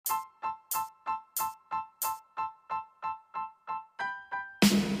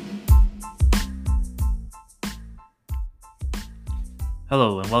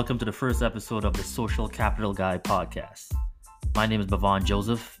Hello, and welcome to the first episode of the Social Capital Guy podcast. My name is Bevon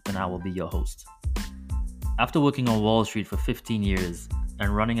Joseph, and I will be your host. After working on Wall Street for 15 years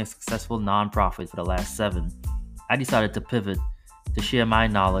and running a successful nonprofit for the last 7, I decided to pivot to share my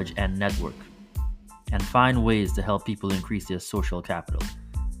knowledge and network and find ways to help people increase their social capital.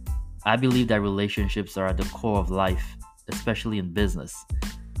 I believe that relationships are at the core of life, especially in business,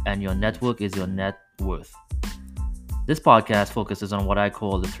 and your network is your net worth. This podcast focuses on what I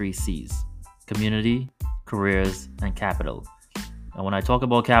call the 3 C's: community, careers, and capital. And when I talk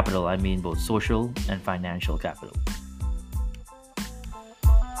about capital, I mean both social and financial capital.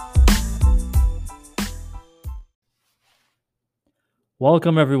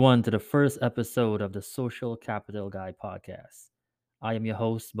 Welcome, everyone, to the first episode of the Social Capital Guy podcast. I am your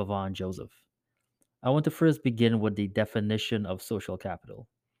host, Bevon Joseph. I want to first begin with the definition of social capital.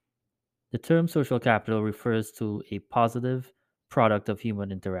 The term social capital refers to a positive product of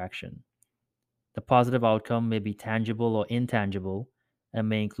human interaction. The positive outcome may be tangible or intangible and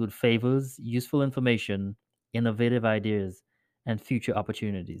may include favors, useful information, innovative ideas, and future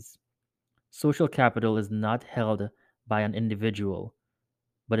opportunities. Social capital is not held by an individual,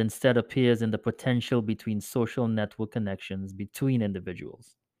 but instead appears in the potential between social network connections between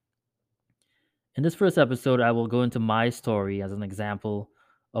individuals. In this first episode, I will go into my story as an example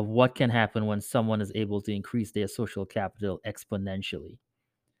of what can happen when someone is able to increase their social capital exponentially.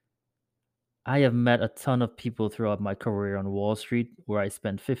 I have met a ton of people throughout my career on Wall Street, where I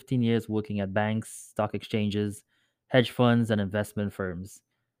spent 15 years working at banks, stock exchanges, hedge funds, and investment firms,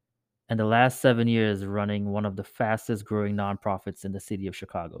 and the last 7 years running one of the fastest growing nonprofits in the city of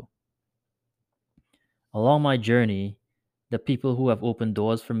Chicago. Along my journey, the people who have opened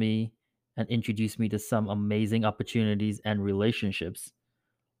doors for me and introduced me to some amazing opportunities and relationships,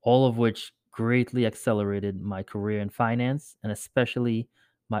 all of which greatly accelerated my career in finance and especially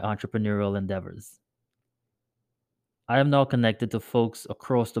my entrepreneurial endeavors. I am now connected to folks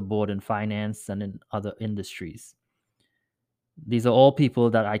across the board in finance and in other industries. These are all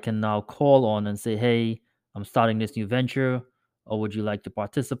people that I can now call on and say, hey, I'm starting this new venture, or would you like to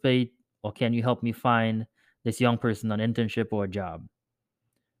participate? Or can you help me find this young person an internship or a job?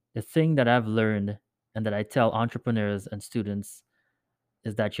 The thing that I've learned and that I tell entrepreneurs and students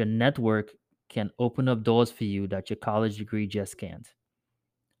is that your network can open up doors for you that your college degree just can't.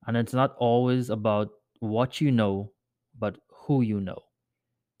 And it's not always about what you know, but who you know.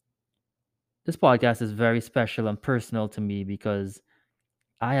 This podcast is very special and personal to me because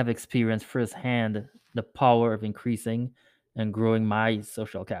I have experienced firsthand the power of increasing and growing my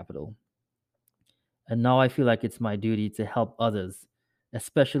social capital. And now I feel like it's my duty to help others,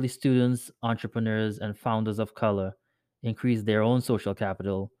 especially students, entrepreneurs, and founders of color, increase their own social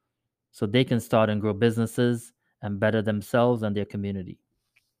capital so they can start and grow businesses and better themselves and their community.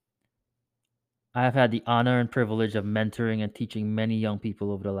 I have had the honor and privilege of mentoring and teaching many young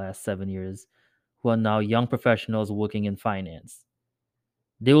people over the last 7 years who are now young professionals working in finance.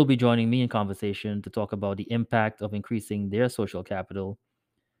 They will be joining me in conversation to talk about the impact of increasing their social capital.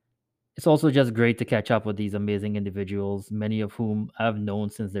 It's also just great to catch up with these amazing individuals, many of whom I've known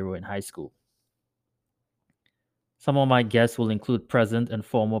since they were in high school. Some of my guests will include present and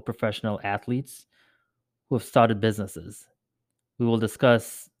former professional athletes who have started businesses. We will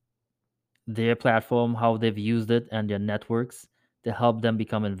discuss their platform, how they've used it, and their networks to help them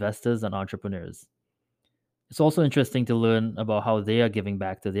become investors and entrepreneurs. It's also interesting to learn about how they are giving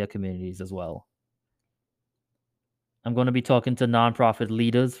back to their communities as well. I'm going to be talking to nonprofit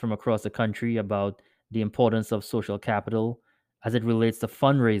leaders from across the country about the importance of social capital as it relates to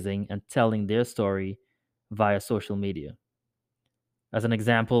fundraising and telling their story via social media. As an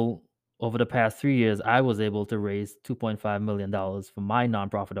example, over the past 3 years, I was able to raise $2.5 million for my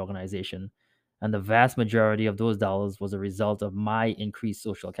nonprofit organization, and the vast majority of those dollars was a result of my increased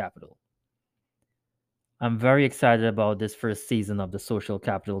social capital. I'm very excited about this first season of the Social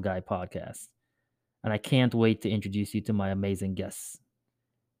Capital Guy podcast, and I can't wait to introduce you to my amazing guests.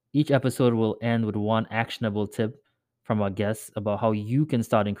 Each episode will end with one actionable tip from our guests about how you can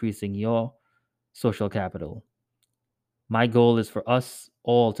start increasing your social capital. My goal is for us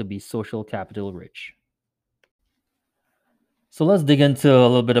all to be social capital rich. So let's dig into a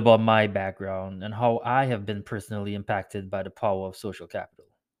little bit about my background and how I have been personally impacted by the power of social capital.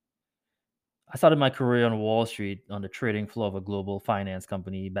 I started my career on Wall Street on the trading floor of a global finance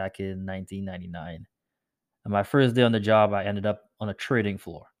company back in 1999. And my first day on the job, I ended up on a trading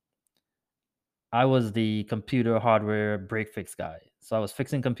floor. I was the computer hardware break fix guy. So I was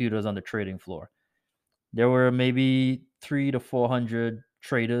fixing computers on the trading floor. There were maybe 3 to 400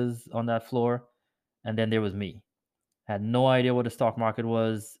 traders on that floor, and then there was me. Had no idea what the stock market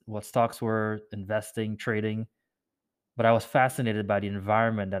was, what stocks were, investing, trading, but I was fascinated by the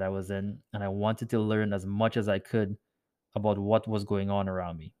environment that I was in, and I wanted to learn as much as I could about what was going on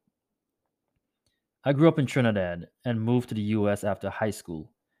around me. I grew up in Trinidad and moved to the US after high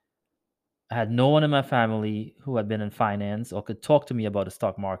school. I had no one in my family who had been in finance or could talk to me about the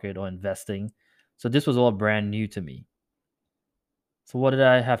stock market or investing, so this was all brand new to me. So, what did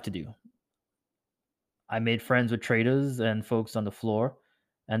I have to do? I made friends with traders and folks on the floor,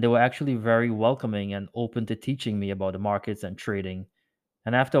 and they were actually very welcoming and open to teaching me about the markets and trading.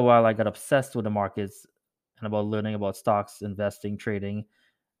 And after a while, I got obsessed with the markets and about learning about stocks, investing, trading,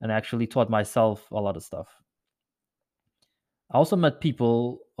 and actually taught myself a lot of stuff. I also met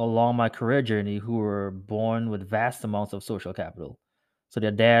people along my career journey who were born with vast amounts of social capital. So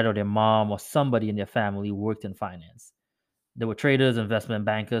their dad or their mom or somebody in their family worked in finance. They were traders, investment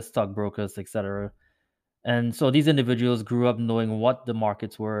bankers, stockbrokers, etc. And so these individuals grew up knowing what the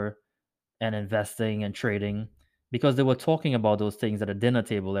markets were and investing and trading because they were talking about those things at a dinner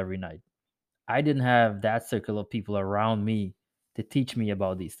table every night. I didn't have that circle of people around me to teach me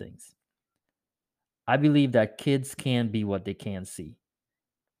about these things. I believe that kids can be what they can see.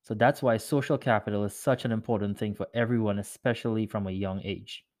 So that's why social capital is such an important thing for everyone, especially from a young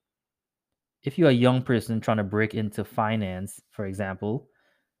age. If you're a young person trying to break into finance, for example,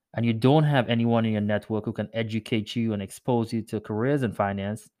 and you don't have anyone in your network who can educate you and expose you to careers in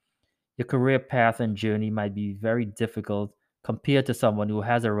finance, your career path and journey might be very difficult compared to someone who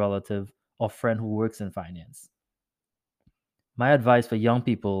has a relative or friend who works in finance. My advice for young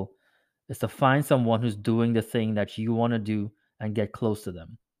people is to find someone who's doing the thing that you want to do and get close to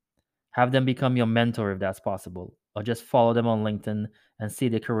them. Have them become your mentor if that's possible, or just follow them on LinkedIn and see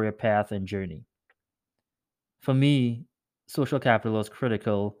their career path and journey. For me, social capital was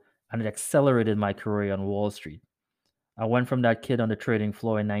critical and it accelerated my career on Wall Street. I went from that kid on the trading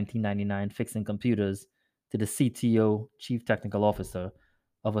floor in 1999 fixing computers to the CTO, Chief Technical Officer,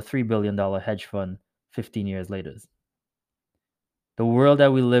 of a $3 billion hedge fund 15 years later. The world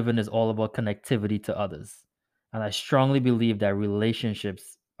that we live in is all about connectivity to others. And I strongly believe that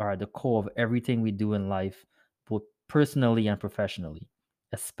relationships are at the core of everything we do in life, both personally and professionally,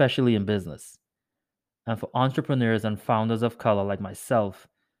 especially in business. And for entrepreneurs and founders of color like myself,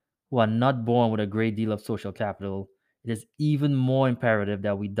 who are not born with a great deal of social capital, it is even more imperative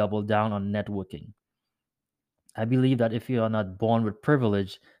that we double down on networking. I believe that if you are not born with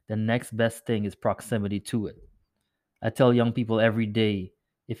privilege, the next best thing is proximity to it. I tell young people every day,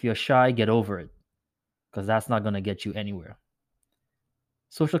 if you're shy, get over it, because that's not going to get you anywhere.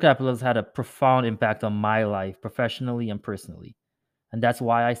 Social capital has had a profound impact on my life, professionally and personally. And that's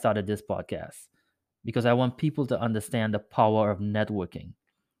why I started this podcast, because I want people to understand the power of networking,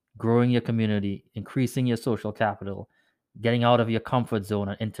 growing your community, increasing your social capital, getting out of your comfort zone,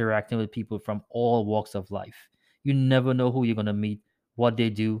 and interacting with people from all walks of life. You never know who you're going to meet, what they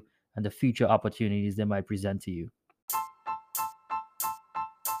do, and the future opportunities they might present to you.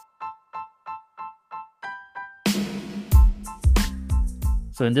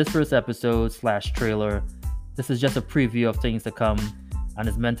 So in this first episode slash trailer, this is just a preview of things to come and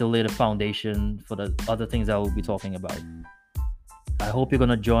is meant to lay the foundation for the other things I will be talking about. I hope you're going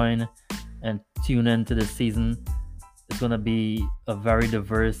to join and tune in to this season. It's going to be a very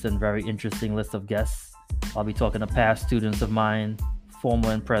diverse and very interesting list of guests. I'll be talking to past students of mine, former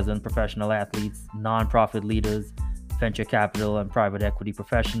and present professional athletes, nonprofit leaders, venture capital and private equity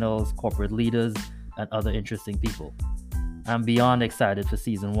professionals, corporate leaders, and other interesting people. I'm beyond excited for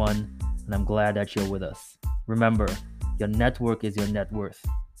season 1, and I'm glad that you're with us. Remember, your network is your net worth.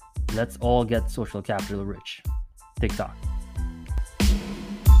 Let's all get social capital rich. TikTok.